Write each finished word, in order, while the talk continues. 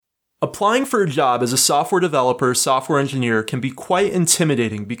Applying for a job as a software developer, software engineer can be quite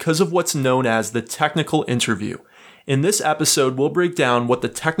intimidating because of what's known as the technical interview. In this episode, we'll break down what the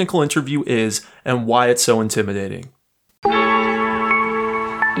technical interview is and why it's so intimidating.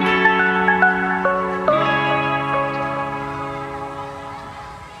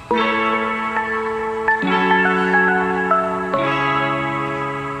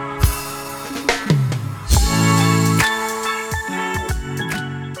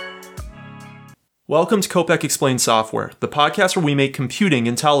 Welcome to Kopec Explains Software, the podcast where we make computing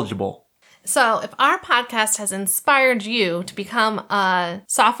intelligible. So, if our podcast has inspired you to become a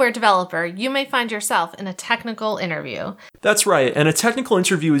software developer, you may find yourself in a technical interview. That's right, and a technical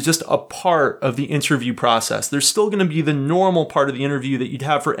interview is just a part of the interview process. There's still going to be the normal part of the interview that you'd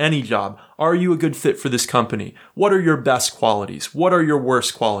have for any job. Are you a good fit for this company? What are your best qualities? What are your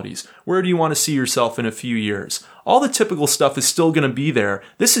worst qualities? Where do you want to see yourself in a few years? All the typical stuff is still going to be there.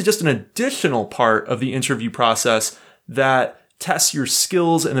 This is just an additional part of the interview process that tests your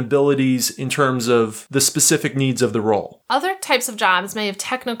skills and abilities in terms of the specific needs of the role. Other types of jobs may have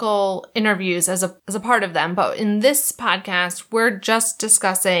technical interviews as a part of them, but in this podcast, we're just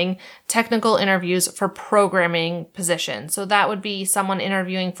discussing technical interviews for programming positions. So that would be someone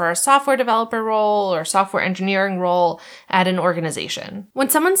interviewing for a software developer role or software engineering role at an organization. When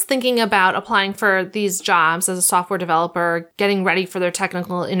someone's thinking about applying for these jobs as a software developer, getting ready for their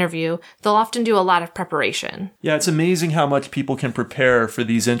technical interview, they'll often do a lot of preparation. Yeah, it's amazing how much people can prepare for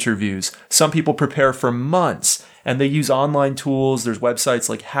these interviews. Some people prepare for months, and they use online tools. There's websites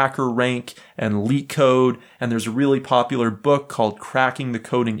like HackerRank and LeetCode, and there's a really popular book called Cracking the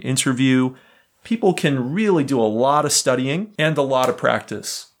Coding Interview. People can really do a lot of studying and a lot of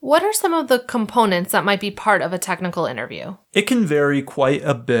practice. What are some of the components that might be part of a technical interview? It can vary quite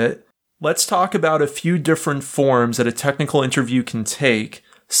a bit. Let's talk about a few different forms that a technical interview can take.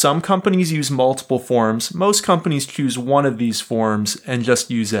 Some companies use multiple forms. Most companies choose one of these forms and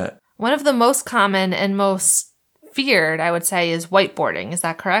just use it. One of the most common and most feared, I would say, is whiteboarding. Is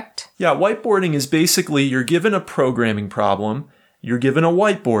that correct? Yeah, whiteboarding is basically you're given a programming problem, you're given a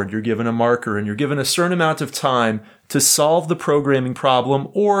whiteboard, you're given a marker, and you're given a certain amount of time to solve the programming problem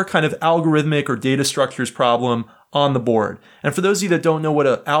or kind of algorithmic or data structures problem on the board. And for those of you that don't know what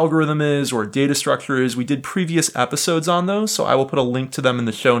an algorithm is or a data structure is, we did previous episodes on those, so I will put a link to them in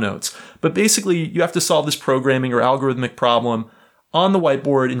the show notes. But basically, you have to solve this programming or algorithmic problem on the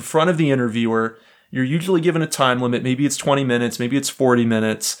whiteboard in front of the interviewer. You're usually given a time limit. Maybe it's 20 minutes, maybe it's 40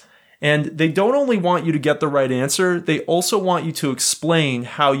 minutes. And they don't only want you to get the right answer, they also want you to explain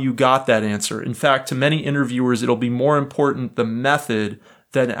how you got that answer. In fact, to many interviewers, it'll be more important the method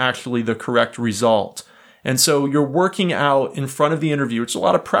than actually the correct result. And so you're working out in front of the interviewer. It's a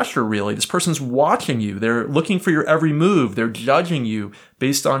lot of pressure, really. This person's watching you. They're looking for your every move. They're judging you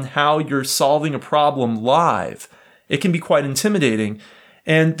based on how you're solving a problem live. It can be quite intimidating.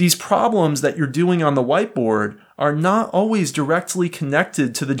 And these problems that you're doing on the whiteboard are not always directly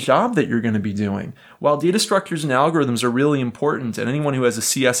connected to the job that you're going to be doing. While data structures and algorithms are really important, and anyone who has a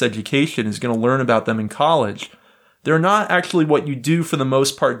CS education is going to learn about them in college, they're not actually what you do for the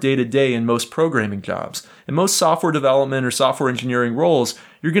most part day to day in most programming jobs. In most software development or software engineering roles,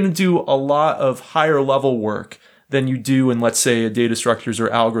 you're going to do a lot of higher level work than you do in, let's say, a data structures or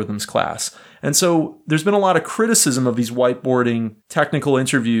algorithms class. And so there's been a lot of criticism of these whiteboarding technical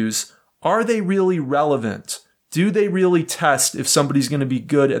interviews. Are they really relevant? Do they really test if somebody's going to be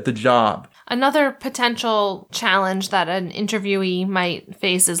good at the job? Another potential challenge that an interviewee might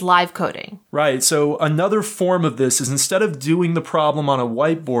face is live coding. Right. So another form of this is instead of doing the problem on a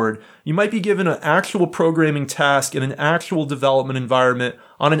whiteboard, you might be given an actual programming task in an actual development environment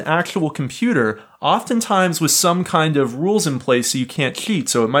on an actual computer, oftentimes with some kind of rules in place so you can't cheat.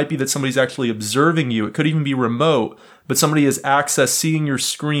 So it might be that somebody's actually observing you. It could even be remote, but somebody has access seeing your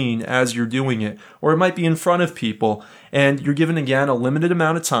screen as you're doing it. Or it might be in front of people, and you're given, again, a limited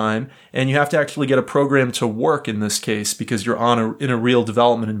amount of time, and you have to actually get a program to work in this case because you're in a real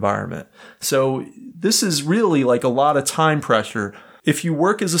development environment. So this is really like a lot of time pressure. If you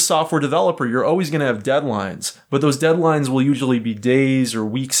work as a software developer, you're always going to have deadlines, but those deadlines will usually be days or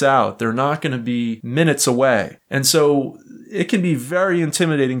weeks out. They're not going to be minutes away. And so it can be very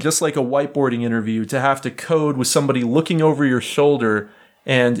intimidating, just like a whiteboarding interview, to have to code with somebody looking over your shoulder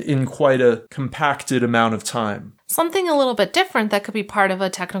and in quite a compacted amount of time. Something a little bit different that could be part of a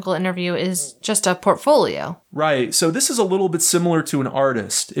technical interview is just a portfolio. Right. So this is a little bit similar to an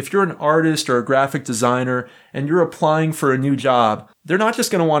artist. If you're an artist or a graphic designer and you're applying for a new job, they're not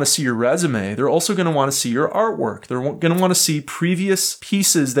just going to want to see your resume. They're also going to want to see your artwork. They're going to want to see previous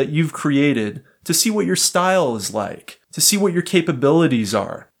pieces that you've created to see what your style is like, to see what your capabilities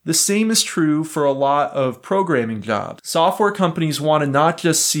are. The same is true for a lot of programming jobs. Software companies want to not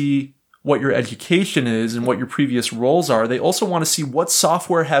just see what your education is and what your previous roles are, they also want to see what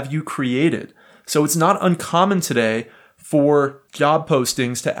software have you created. So it's not uncommon today for job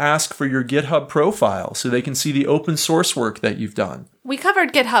postings to ask for your GitHub profile so they can see the open source work that you've done. We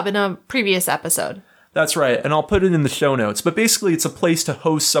covered GitHub in a previous episode. That's right, and I'll put it in the show notes. But basically, it's a place to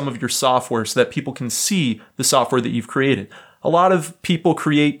host some of your software so that people can see the software that you've created. A lot of people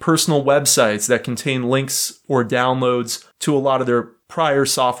create personal websites that contain links or downloads to a lot of their prior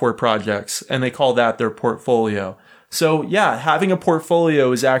software projects, and they call that their portfolio. So yeah, having a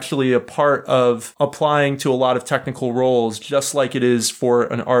portfolio is actually a part of applying to a lot of technical roles, just like it is for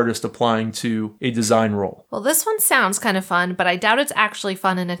an artist applying to a design role. Well, this one sounds kind of fun, but I doubt it's actually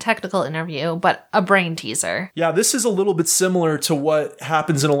fun in a technical interview, but a brain teaser. Yeah, this is a little bit similar to what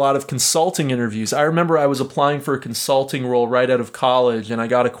happens in a lot of consulting interviews. I remember I was applying for a consulting role right out of college, and I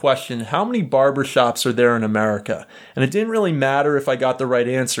got a question, how many barbershops are there in America? And it didn't really matter if I got the right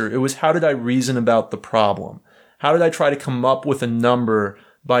answer. It was how did I reason about the problem? How did I try to come up with a number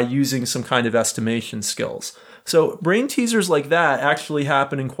by using some kind of estimation skills? So brain teasers like that actually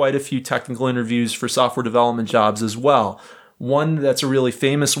happen in quite a few technical interviews for software development jobs as well. One that's a really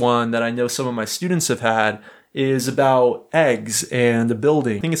famous one that I know some of my students have had is about eggs and a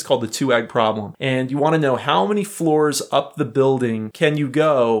building. I think it's called the 2-egg problem. And you want to know how many floors up the building can you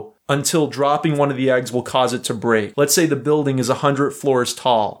go until dropping one of the eggs will cause it to break. Let's say the building is 100 floors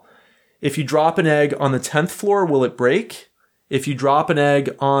tall. If you drop an egg on the 10th floor, will it break? If you drop an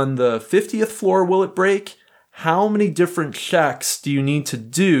egg on the 50th floor, will it break? How many different checks do you need to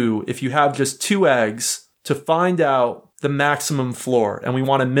do if you have just 2 eggs to find out the maximum floor? And we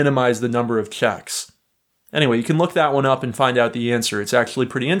want to minimize the number of checks. Anyway, you can look that one up and find out the answer. It's actually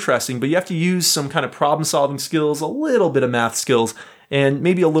pretty interesting, but you have to use some kind of problem-solving skills, a little bit of math skills, and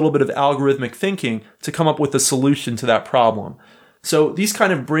maybe a little bit of algorithmic thinking to come up with a solution to that problem. So these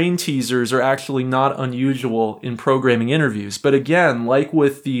kind of brain teasers are actually not unusual in programming interviews. But again, like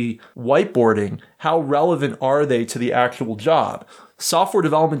with the whiteboarding, how relevant are they to the actual job? Software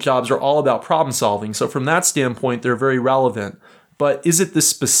development jobs are all about problem solving. So from that standpoint, they're very relevant. But is it the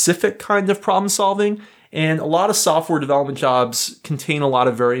specific kind of problem solving? And a lot of software development jobs contain a lot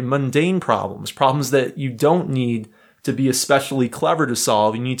of very mundane problems that you don't need to be especially clever to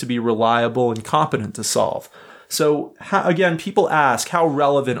solve. You need to be reliable and competent to solve. So again, people ask, how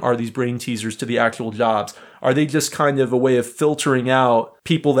relevant are these brain teasers to the actual jobs? Are they just kind of a way of filtering out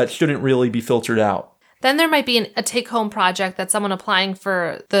people that shouldn't really be filtered out? Then there might be a take-home project that someone applying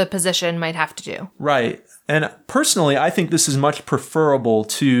for the position might have to do. Right. And personally, I think this is much preferable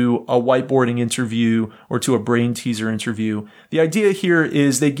to a whiteboarding interview or to a brain teaser interview. The idea here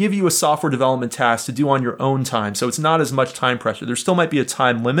is they give you a software development task to do on your own time, so it's not as much time pressure. There still might be a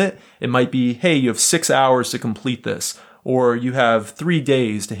time limit. It might be, hey, you have 6 hours to complete this, or you have 3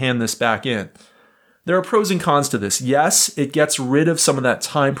 days to hand this back in. There are pros and cons to this. Yes, it gets rid of some of that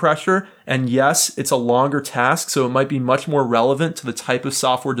time pressure, and yes, it's a longer task, so it might be much more relevant to the type of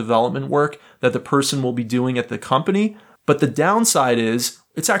software development work that the person will be doing at the company. But the downside is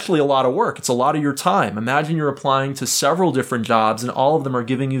it's actually a lot of work. It's a lot of your time. Imagine you're applying to several different jobs and all of them are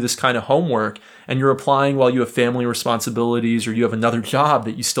giving you this kind of homework, and you're applying while you have family responsibilities or you have another job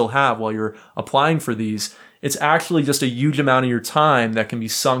that you still have while you're applying for these. It's actually just a huge amount of your time that can be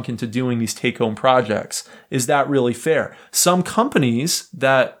sunk into doing these take-home projects. Is that really fair? Some companies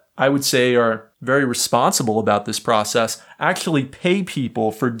that I would say are very responsible about this process actually pay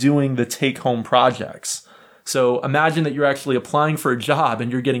people for doing the take-home projects. So imagine that you're actually applying for a job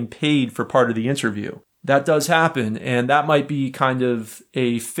and you're getting paid for part of the interview. That does happen, and that might be kind of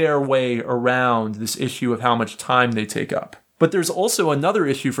a fair way around this issue of how much time they take up. But there's also another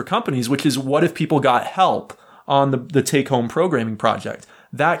issue for companies, which is what if people got help on the take-home programming project?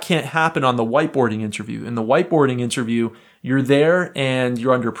 That can't happen on the whiteboarding interview. In the whiteboarding interview, you're there and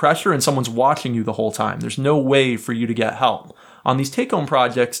you're under pressure and someone's watching you the whole time. There's no way for you to get help. On these take-home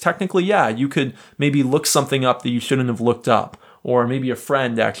projects, technically, yeah, you could maybe look something up that you shouldn't have looked up, or maybe a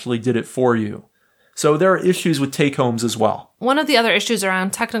friend actually did it for you. So there are issues with take-homes as well. One of the other issues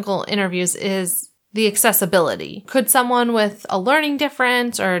around technical interviews is the accessibility. Could someone with a learning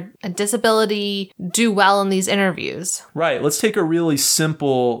difference or a disability do well in these interviews? Right. Let's take a really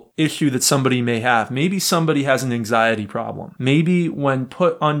simple issue that somebody may have. Maybe somebody has an anxiety problem. Maybe when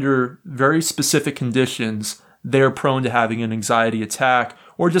put under very specific conditions, they're prone to having an anxiety attack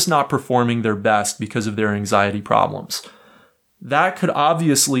or just not performing their best because of their anxiety problems. That could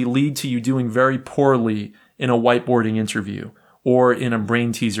obviously lead to you doing very poorly in a whiteboarding interview. or in a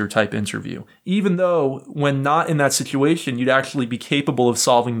brain teaser type interview, even though when not in that situation, you'd actually be capable of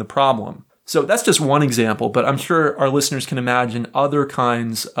solving the problem. So that's just one example, but I'm sure our listeners can imagine other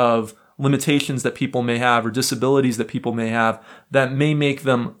kinds of limitations that people may have or disabilities that people may have that may make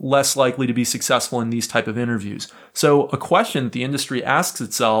them less likely to be successful in these type of interviews. So a question that the industry asks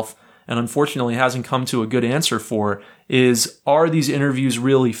itself, and unfortunately hasn't come to a good answer for, is, are these interviews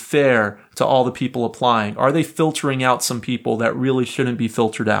really fair to all the people applying? Are they filtering out some people that really shouldn't be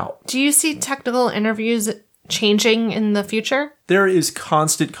filtered out? Do you see technical interviews changing in the future? There is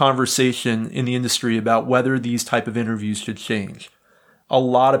constant conversation in the industry about whether these type of interviews should change. A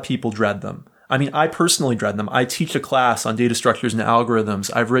lot of people dread them. I mean, I personally dread them. I teach a class on data structures and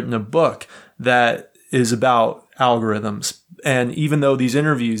algorithms. I've written a book that is about algorithms. And even though these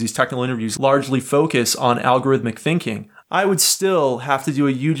interviews, these technical interviews, largely focus on algorithmic thinking, I would still have to do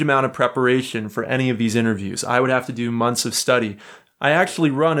a huge amount of preparation for any of these interviews. I would have to do months of study. I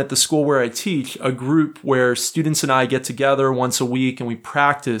actually run at the school where I teach a group where students and I get together once a week and we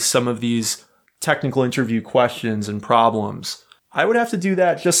practice some of these technical interview questions and problems. I would have to do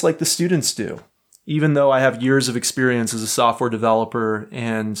that just like the students do, even though I have years of experience as a software developer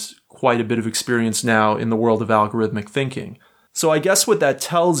and quite a bit of experience now in the world of algorithmic thinking. So I guess what that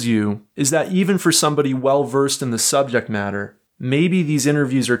tells you is that even for somebody well-versed in the subject matter, maybe these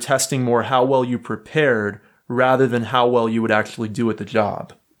interviews are testing more how well you prepared rather than how well you would actually do at the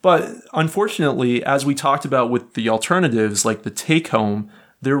job. But unfortunately, as we talked about with the alternatives like the take-home,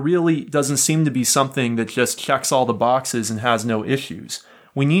 there really doesn't seem to be something that just checks all the boxes and has no issues.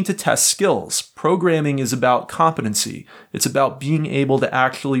 We need to test skills. Programming is about competency. It's about being able to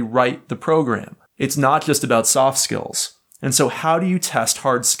actually write the program. It's not just about soft skills. And so how do you test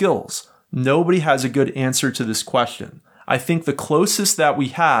hard skills? Nobody has a good answer to this question. I think the closest that we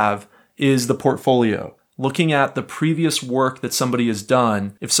have is the portfolio. Looking at the previous work that somebody has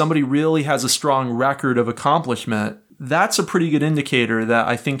done, if somebody really has a strong record of accomplishment, that's a pretty good indicator that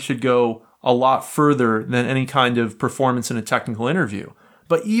I think should go a lot further than any kind of performance in a technical interview.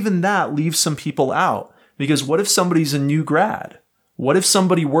 But even that leaves some people out, because what if somebody's a new grad? What if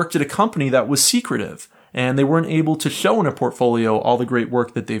somebody worked at a company that was secretive and they weren't able to show in a portfolio all the great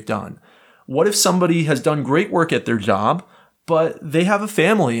work that they've done? What if somebody has done great work at their job, but they have a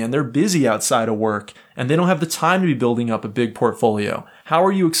family and they're busy outside of work and they don't have the time to be building up a big portfolio? How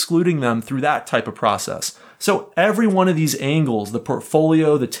are you excluding them through that type of process? So every one of these angles, the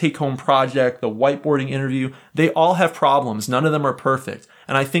portfolio, the take-home project, the whiteboarding interview, they all have problems. None of them are perfect.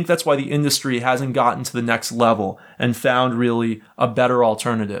 And I think that's why the industry hasn't gotten to the next level and found really a better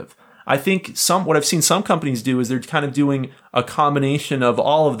alternative. I think what I've seen some companies do is they're kind of doing a combination of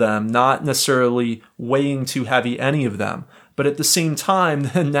all of them, not necessarily weighing too heavy any of them. But at the same time,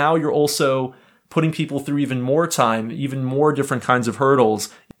 then now you're also putting people through even more time, even more different kinds of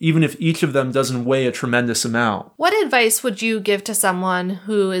hurdles, even if each of them doesn't weigh a tremendous amount. What advice would you give to someone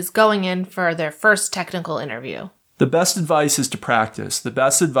who is going in for their first technical interview? The best advice is to practice. The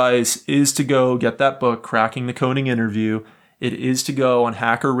best advice is to go get that book, Cracking the Coding Interview. It is to go on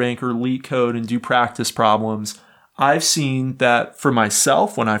HackerRank or LeetCode and do practice problems. I've seen that for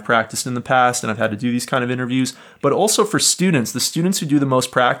myself when I've practiced in the past and I've had to do these kind of interviews, but also for students. The students who do the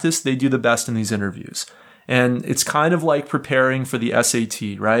most practice, they do the best in these interviews. And it's kind of like preparing for the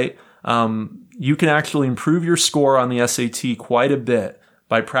SAT, right? You can actually improve your score on the SAT quite a bit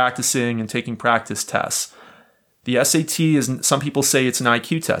by practicing and taking practice tests. The SAT is, some people say it's an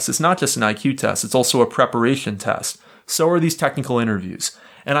IQ test. It's not just an IQ test. It's also a preparation test. So are these technical interviews.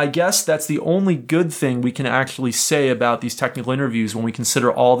 And I guess that's the only good thing we can actually say about these technical interviews when we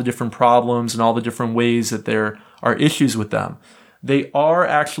consider all the different problems and all the different ways that there are issues with them. They are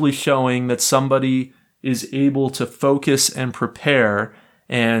actually showing that somebody is able to focus and prepare,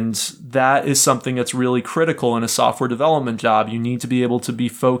 and that is something that's really critical in a software development job. You need to be able to be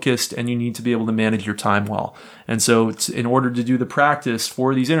focused and you need to be able to manage your time well. And so in order to do the practice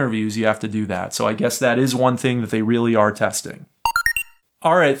for these interviews, you have to do that. So I guess that is one thing that they really are testing.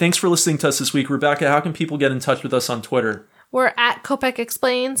 All right, thanks for listening to us this week. Rebecca, how can people get in touch with us on Twitter? We're at Kopec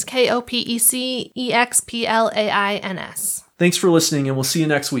Explains, KOPECEXPLAINS. Thanks for listening, and we'll see you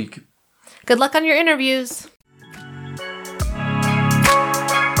next week. Good luck on your interviews.